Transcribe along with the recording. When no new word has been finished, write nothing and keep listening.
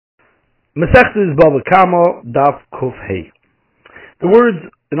Masechtes Bava Kama Daf Kuf Hey. The words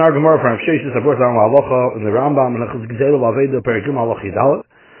in our Gemara from Sheshis are brought down Halacha in the Rambam and Lechus Gzela Laveda Perikim Halacha Yidalet,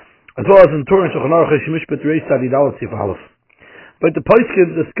 as well as in Torah and Shulchan Aruch Shemishpet Reis Sadi Dalet Sif Aleph. But the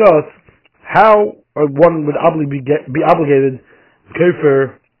poskim discuss how one would be obligated to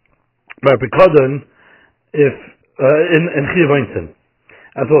kafir by Pekadon if in Chiyav Einstein.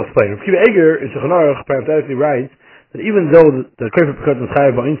 As we'll explain. Rav Kiva Eger in Shulchan Aruch parenthetically writes that even though the kafir Pekadon is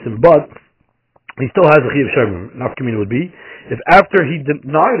Chayav Einstein, but he still has a Chiyav Shemim. Nafkamina would be if after he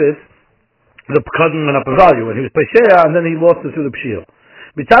denied it, the Pekadon went up in value, and he was Pesheya, and then he lost it through the Pshil.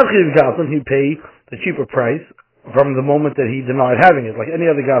 B'tzad Chiyav Gazan, he'd pay the cheaper price from the moment that he denied having it, like any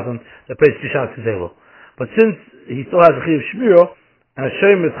other Gazan that pays Kishat Kizelo. But since he still has a Chiyav Shmiro, and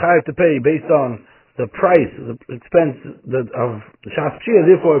Hashem is Chayav to pay based on the price, the expense of the Shas Pshil,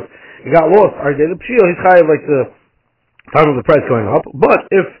 therefore if it got lost, our day the Pshil, he's Chayav like the time of the price going up. But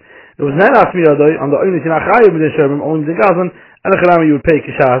if it was not asked me on the only thing only the Gazan, and the Chanami you would pay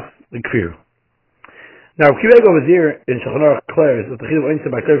Kishas the Kfir. Now, Kiveg over here in Shulchan Aruch declares that the Chiyav Einstein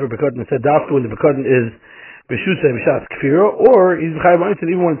by Kafir Pekadon said Dafka when the Pekadon is B'Shusay B'Shas Kfir, or he's Chayav Einstein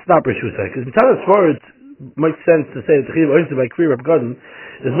even when it's not B'Shusay. Because B'Tzad Asvar it makes sense to say that the Chiyav Einstein by Kfir Pekadon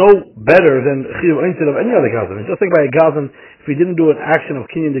is no better than the Chiyav Einstein of any other Gazan. It's just like by a Gazan, if he didn't do an action of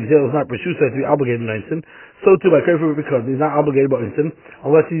Kinyan the Gzel is not B'Shusay to be obligated in Einstein, so too by Kafir Pekadon, he's not obligated by Einstein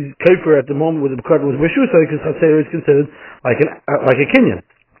unless he's Kafir at the moment where the Pekadon was B'Shusay, because Chaser is considered like a Kinyan.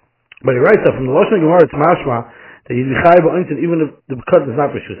 But he writes that from the Lashon Gemara it's mashma that he's Chayav Einstein even if the Pekadon is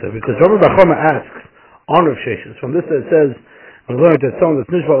not B'Shusay, because Rabbi Bachama asks on Rav Sheshis from this that it says I'm going to someone that's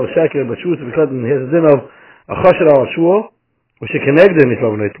Nishval Sheker B'Shusay Pekadon he has a din of a Chashar al Shua which he connected in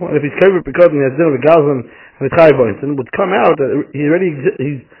Nishval B'Neitzma, and if he's Kafir Pekadon he has a din of a Gazan and a Chayav Einstein would come out that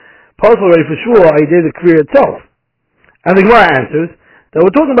he's partially ready for Shua idea the career itself. And the Gemara answers that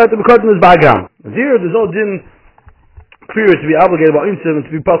we're talking about the Pekadon is Bagam. Here there's no din career to be obligated by Einstein and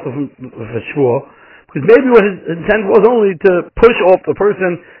to be possible for Shua, because maybe what his intent was only to push off the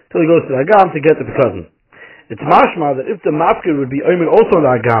person till he goes to the Agam to get the Pekadon. It's mashma that if the mafkir would be oimed also in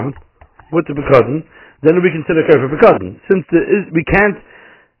the Agam with the Pekadon, then we consider Kafir Pekadon. Since we can't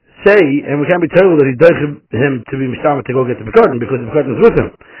say and we can't be told that he does him to be mishtamet to go get the Pekadon because the Pekadon is with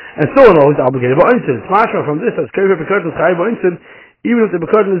him, and still in all he's obligated by Einstein. It's mashma from this as Kafir Pekadon is chayav by Einstein, even if the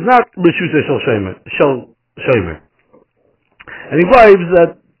Pekadon is not b'shusay shel shomer. And he believes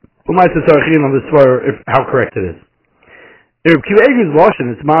that we might say on this far if how correct it is. If Kiva Eger's Lashon,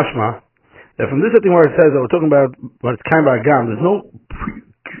 it's mashma that from this thing where it says that we're talking about when it's kind by Gam, there's no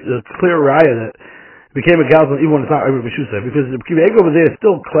clear raya that became a Gazan even when it's not over b'shusay, because the Kiva Eger over there is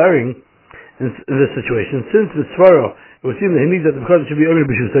still clearing in this situation. Since the Svara, it would seem that he needs that the Pekadon should be over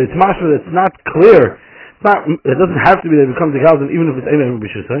b'shusay. It's mashma that's not clear. It doesn't have to be that it becomes a Gazan even if it's over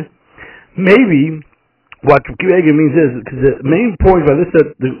b'shusay. Maybe what Kiva Eger means is because the main point by this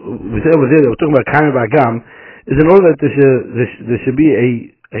that we say over there that we're talking about Kaim Bagam is in order that there should be a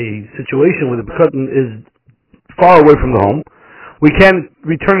situation where the Pekadon is far away from the home. We can't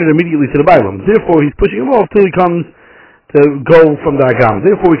return it immediately to the Bailam. Therefore, he's pushing him off till he comes to go from the Agam.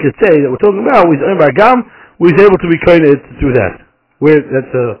 Therefore, we could say that we're talking about he's in Agam, he's able to reclaim it through that. Where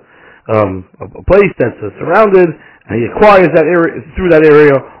that's a place that's surrounded, and he acquires that area through that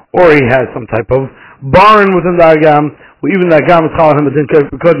area, or he has some type of barn within the Agam, where even the Agam is calling him a din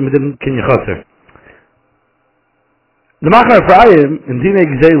Pekadon, but didn't Kinyan Chaser. The Machar Ephraim in Dinei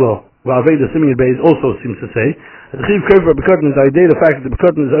Gzelo, Va'aveda Simeon Beis also seems to say that the Chiv Kafir Pekadon is the idea the fact that the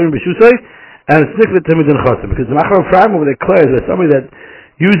Pekadon is owned b'Shusay and it's niklet to Midin Chaser, because the Machar Ephraim over there declares that somebody that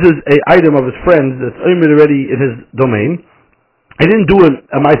uses a item of his friend that's owned already in his domain, he didn't do a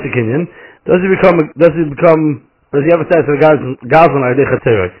Ma'aser Kinyan, does he have a status of a Gazan Ardei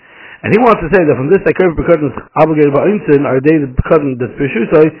Chatzerek? And he wants to say that from this that Kafir Pekadon is obligated by Einstein, Ardei the Pekadon that's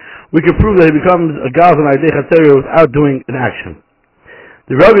b'Shusay, we can prove that he becomes a Gazan Ardei Chatzerek without doing an action.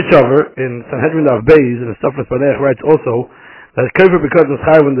 The Rabbi Shavar in Sanhedrin of Beis in the Safras Panech writes also that Kafir Pekadon is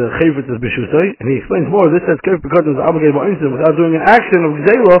chayav when the Chayvitz is b'Shusay, and he explains more. This says Kafir Pekadon is obligated by Einstein without doing an action of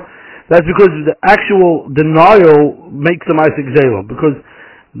Gzela. That's because the actual denial makes the Ma'aser Gzela, because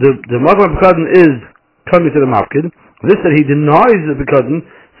the Makom Pekadon is coming to the Mafkid. This that he denies the Pekadon,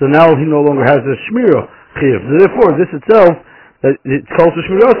 so now he no longer has a Shmira Chiyav. Therefore, this itself, that it's called to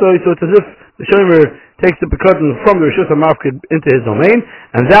Shmira, so it's as if the Shomer takes the Pekadon from the Rishus HaMafkid into his domain,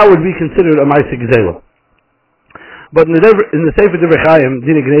 and that would be considered a Ma'aser Gzela. But in the Sefer Divrei Chaim,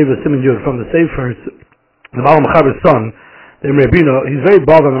 Dina Gneva Siman Yud, from the Sefer, the Baal Mechaber's son, the Rebbeinu, he's very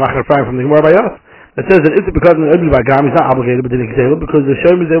bothered on the Machar Ephraim from the Gemara by us, that says that if the Pekadon is owned by Gam, he's not obligated, but Dina Gzela, because the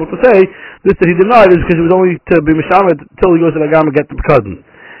Shomer is able to say, this that he denied is because it was only to be Mishamet until he goes to the Gam and get the Pekadon.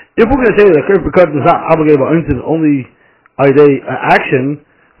 If we're going to say that Kirk Bekatan is not obligated by Untin only action,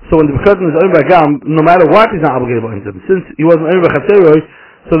 so when the Bekatan is owned by Gam, no matter what, he's not obligated by Untin. Since he wasn't owned by Chatzeroy,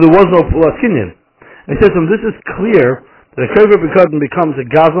 so there was no Pulas Kinyan. And he says to him, this is clear that a Kirk Bekatan becomes a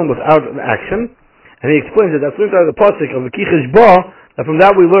Gazlan without an action. And he explains it. That's linked out of the pasuk of the Kichish Ba, that from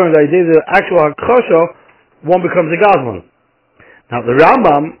that we learned that the actual Hakosha, one becomes a Gazlan. Now the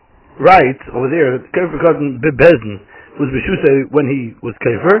Rambam writes over there that Kirk Bekatan Bebezin was Beshusei when he was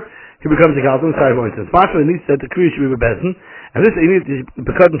Kefer, he becomes a Gazlan, Sai Vointon. Especially needs that the Kriya should be Bebezin, and this the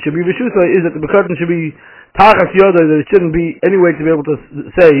Bekatan should be Beshusei is that the Bekatan should be Tachas Yoda, that it shouldn't be any way to be able to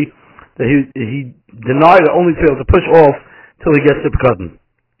say that he denied it only to be able to push off till he gets the Bekatan.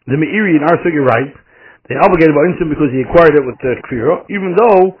 The Meiri in our figure writes, they obligated by Insim because he acquired it with the Kriya, even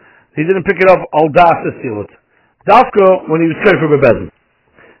though he didn't pick it up al das to steal it. Dafka when he was Kefer Bebezin.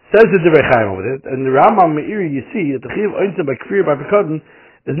 Says the Divrei Chaim over there, and the Rambam Meiri, you see that the Chiv Einstein by Kfir by Pekadon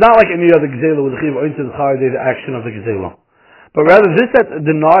is not like any other Gezela with the Chiv Einstein is the action of the Gezela. But rather, this that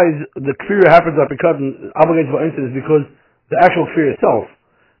denies the Kfir happens by Pekadon, obligated by Einstein, is because the actual Kfir itself,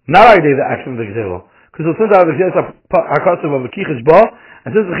 not the action of the Gezela. Because since the Gezela Hakasav of a Kichish Ba,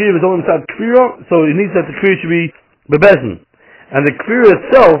 and since the Chiv is only inside Kfir, so it needs that the Kfir should be Bebezin. And the Kfir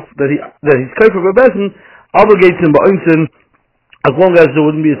itself, that he's Kfir Bebezin, obligates him by Einstein, as long as there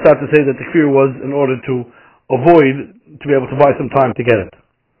wouldn't be a start to say that the fear was in order to avoid, to be able to buy some time to get it.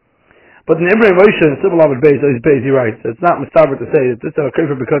 But in Ibrahim Moshe, in Sibyl Ahmed Beis, he writes, it's not mistaber to say that this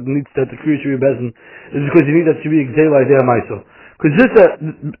Kefer because needs that the fear should be bezin, is because you need that should be Gzeila Idea Maiso. Because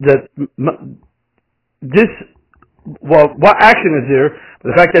what action is there,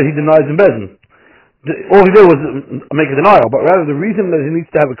 the fact that he denies in bezin? All he did was make a denial, but rather the reason that he needs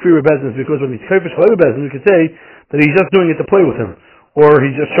to have a Kriya bezin is because when he's Kefer Shaloy bezin, we could say that he's just doing it to play with him, or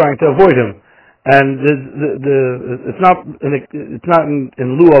he's just trying to avoid him, and it's not in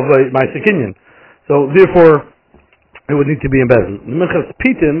lieu of a Ma'aseh Kinyan. So therefore, it would need to be in bezin. The Minchas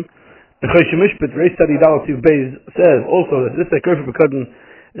Pitin, the Choshe Mishpat, Reish Tzadi Daled Siv Beis, says also that this Kefer B'Kadon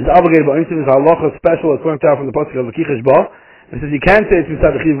is obligated by Einstein is halacha special as pointed out from the pasuk of the Kichish Ba. It says you can't say it's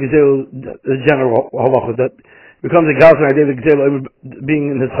inside the Chiv Gezel, the general halacha that becomes a Gazlan idea of the Gezel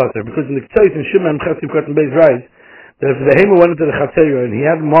being in his chaser, because in the Ktsois in Shimon Chesed B'Kadon Beis writes that if the Behemoth went into the Chatzera and he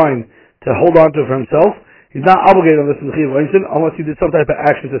had in mind to hold on to it for himself, he's not obligated on this in the Chiv Einstein unless he did some type of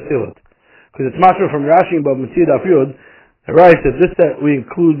action to steal it. Because it's mashma from Rashi and Bava Mitzvah Daf Yud, that writes that this that we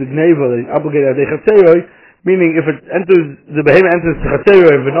include the Gneva that he's obligated on the Chatzera, meaning if it enters, the Behemoth enters the Chatzera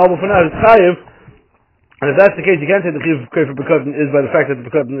and V'nal B'Fanav is Chayiv, and if that's the case, you can't say the Chiv Kefer B'Kadon is by the fact that the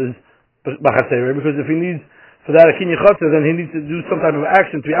B'Kadon is B'Chatzera, because if he needs for that a kinyan chotzer, then he needs to do some type of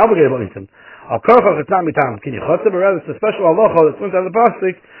action to be obligated on him. Al karchach it's not mitam kinyan chotzer, but rather it's a special halacha that's linked on the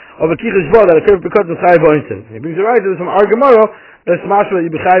pasuk of a kichish ba that a Kefer B'Kadon is chayiv ba'intin. He brings it right to this from Ar Gemara that it's mashma that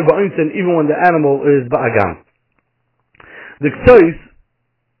you be chayiv ba'intin even when the animal is ba'agam. The Ktsois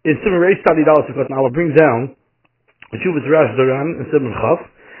in Simon Reish Tzadi Daled Siv Katan Allah brings down the Chuvas Rash Doran in Simon Chaf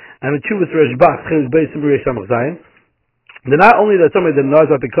and the Chuvas Rash Bach Chilus Beis Simon Reish Samach Zayin. They're not only that somebody that knows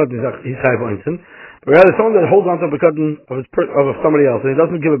about the B'Kadon he's chayiv ba'intin, but rather someone that holds on to a B'Kadon of somebody else and he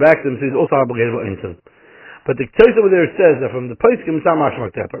doesn't give it back to him, so he's also obligated by Einstein. But the Ktsois over there says that from the Poskim it's not mashma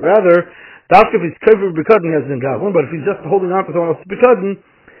like that. But rather, if he's Kefer B'Kadon he has an Gazlan, but if he's just holding on to someone else's B'Kadon,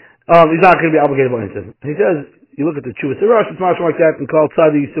 he's not going to be obligated by Einstein. He says, you look at the Chuvas Rush, it's mashma like that in Klal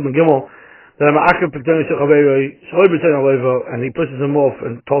Tzadi Simon Gimel, that I'm a Akab Pekdoni Shechaveiroi, Shaloi B'Tzein Alevo, and he pushes him off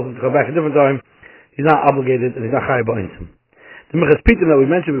and tells him to come back a different time. He's not obligated and he's not chayav by Einstein. The Minchas Pitin that we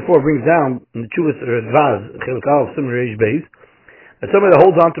mentioned before brings down in the Chuvas Vaz, Chelik Aleph Simon Reish Beis, that somebody that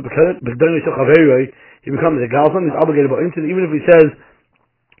holds on to Pekdoni Shechaveiroi, he becomes a Gazlan, he's obligated by Einstein, even if he says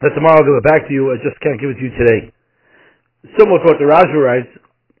that tomorrow I'll give it back to you, I just can't give it to you today. Similar to what the Rajva writes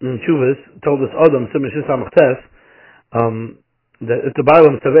in Chuvas, told us Adam, Simon Shisam Ches, that if the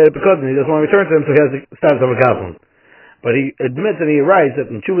Bible is Taveh Pekadon, he doesn't want to return to him, so he has the status of a Gazlan. But he admits and he writes that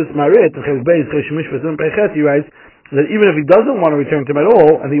in Chuvas Marit, in Chelik Beis, Choshe Mishpat, he writes that even if he doesn't want to return to him at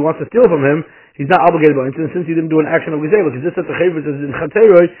all, and he wants to steal from him, he's not obligated by Einstein since he didn't do an action of Gezela, because this that the Chavis is in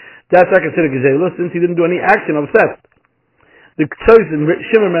Chatzeroi, that's not considered Gezela, since he didn't do any action of theft. The Ktsois in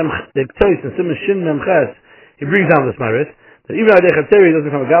Simon Shin Mem Ches, he brings down this Marit, that even Adei Chatzeroi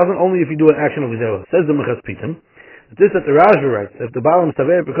doesn't become a Gazlan, only if you do an action of Gezela. Says the Minchas Pitim, that this that the Rajva writes, if the Baal is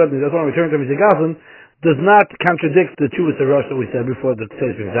Taveh because he doesn't want to return to him, he's a Gazlan, does not contradict the Chuvas Rush that we said before the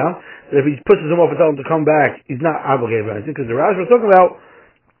Ktsois brings down. That if he pushes him off and tells him to come back, he's not obligated by anything, because the Rush was talking about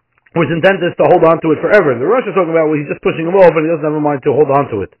which intent is to hold on to it forever. The Rush is talking about he's just pushing him off and he doesn't have a mind to hold on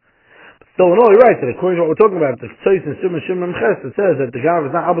to it. But still in all, he writes that according to what we're talking about, the Ktsois in Simon Shimon Ches, it says that the Gav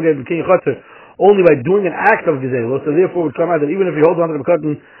is not obligated to Kinyan Chotzer only by doing an act of Gezela, so therefore it would come out that even if he holds on to the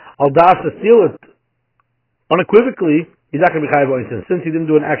B'Kadon al das to steal it unequivocally, he's not going to be chayav ba'insin, since he didn't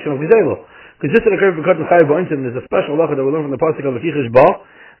do an action of gizelo. Because just in the Kofar B'Katan chayav ba'insin, there's a special halacha that we learn from the pasuk of Lechish Ba,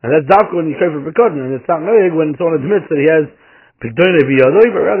 and that's dafka when you Kofar B'Katan, and it's not noig when someone admits that he has Pigdoine b'yadoi,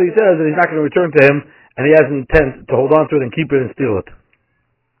 but rather he says that he's not going to return to him, and he has an intent to hold on to it and keep it and steal it.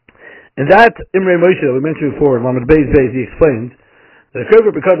 In that Imrei Moshe that we mentioned before, in Lamed Beis Beis, he explained that the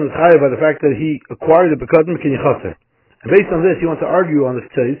Kofar B'Katan is chayav by the fact that he acquired the B'Katan b'kin yichaser. And based on this, he wants to argue on this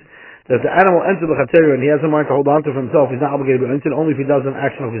case that if the animal enters the chateria and he has a mind to hold on to it for himself, he's not obligated to enter only if he does an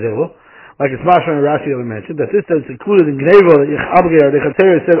action of gizelo. Like it's Mashra and Rashi that we mentioned, that this is included in Gneva, that you're obligated, the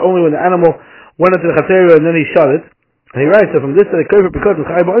chateria said only when the animal went into the chateria and then he shut it. And he writes that from this that the Kofar B'Katan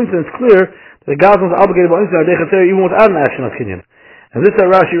chayav ba'insin, it's clear that the Gazan is obligated ba'insin the chateria even without an action of kinyan. And this that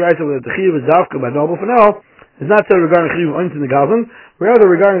Rashi writes that the chiyuv is dafka by noble for now is not said regarding the chiyuv ba'insin the Gazan, rather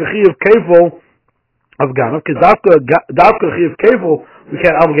regarding the chiyuv kefil of Ganav, because dafka chiyuv kefil we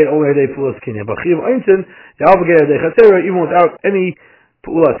can't obligate only a day pulas kinyan, but chiyuv ba'insin you obligate a day chateria even without any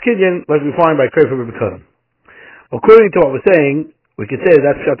pulas kinyan, like we find by Kofar B'Katan. According to what we're saying, we could say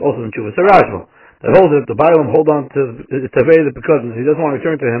that's shot also in Chuvas Rashba. That holds it, the Bailam hold on to Tavei the B'Katan, he doesn't want to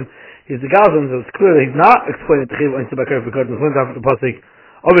return to him. He's the Gazan, so it's clear that he's not explaining the chiyuv ba'insin by Kofar B'Katan. It's went after the pasuk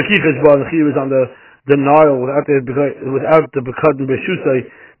of the Kichish Ba, and the chiyuv is on the denial without the B'Katan b'shusay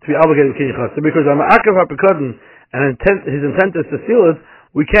to be obligated to kinyan chaser. Because I'm akav ha'B'Katan, and his intent is to steal it,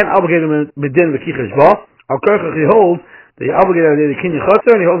 we can't obligate him midin v'kichish ba. Al karchach he holds that you're obligated to kinyan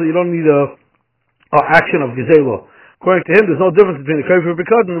chaser, and he holds that you don't need a action of gizelo. According to him, there's no difference between the Kofar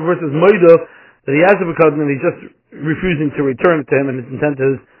B'Katan versus Moida, that he has a B'Katan and he's just refusing to return it to him, and his intent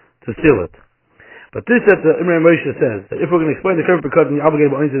is to steal it. But this that the Imrei Moshe says, that if we're going to explain the Kofar B'Katan, the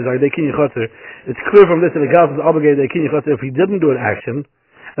obligated ba'insin is like they kinyan chaser, it's clear from this that the Gazan is obligated to kinyan chaser if he didn't do an action.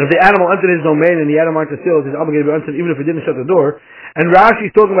 And if the animal entered his domain and he had a mind to steal it, he's obligated to enter even if he didn't shut the door. And Rashi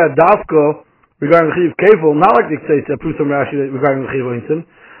is talking about dafka regarding the chiyuv kefil, not like they say that proves from Rashi regarding the chiyuv ba'insin.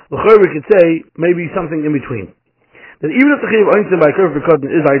 L'chor we could say maybe something in between. That even if the chiyuv ba'insin by Kofar B'Katan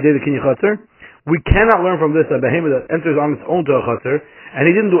is like the kinyan chaser, we cannot learn from this that behemoth that enters on its own to a chaser and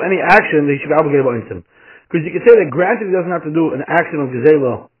he didn't do any action that he should be obligated ba'insin. Because you could say that granted he doesn't have to do an action of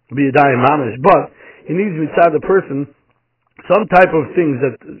gizela be a dying mamish, but he needs beside the person some type of things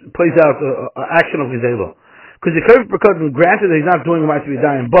that plays out an action of gizela. Because the Kofar B'Katan, granted that he's not doing what to be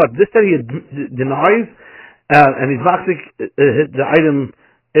dying, but this that he denies and he's maxing the item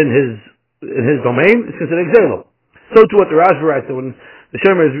in his domain is considered gizela. So to what the Rashba writes, that when the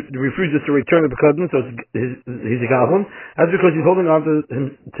Shemer refuses to return the B'Katan, so he's a Gazlan, that's because he's holding on to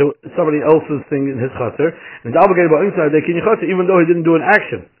somebody else's thing in his chaser, and he's obligated by inside the kinyan chaser, even though he didn't do an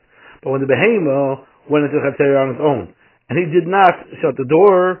action. But when the behemoth went into the chaser on its own, and he did not shut the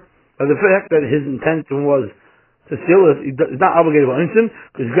door, the fact that his intention was to steal it, he's not obligated by instant,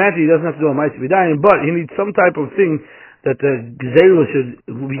 because granted he doesn't have to do a mice to be dying, but he needs some type of thing that the gazela should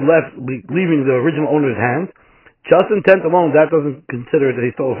be leaving the original owner's hands. Just intent alone, that doesn't consider that he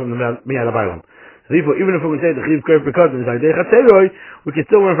stole from the Miyad Abaylam. So therefore, even if we can say the Chiv Kofar B'Katan is like Dechateroi, we can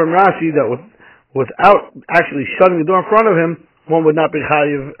still learn from Rashi that without actually shutting the door in front of him, one would not be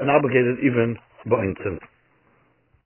chayiv and obligated even ba'insin.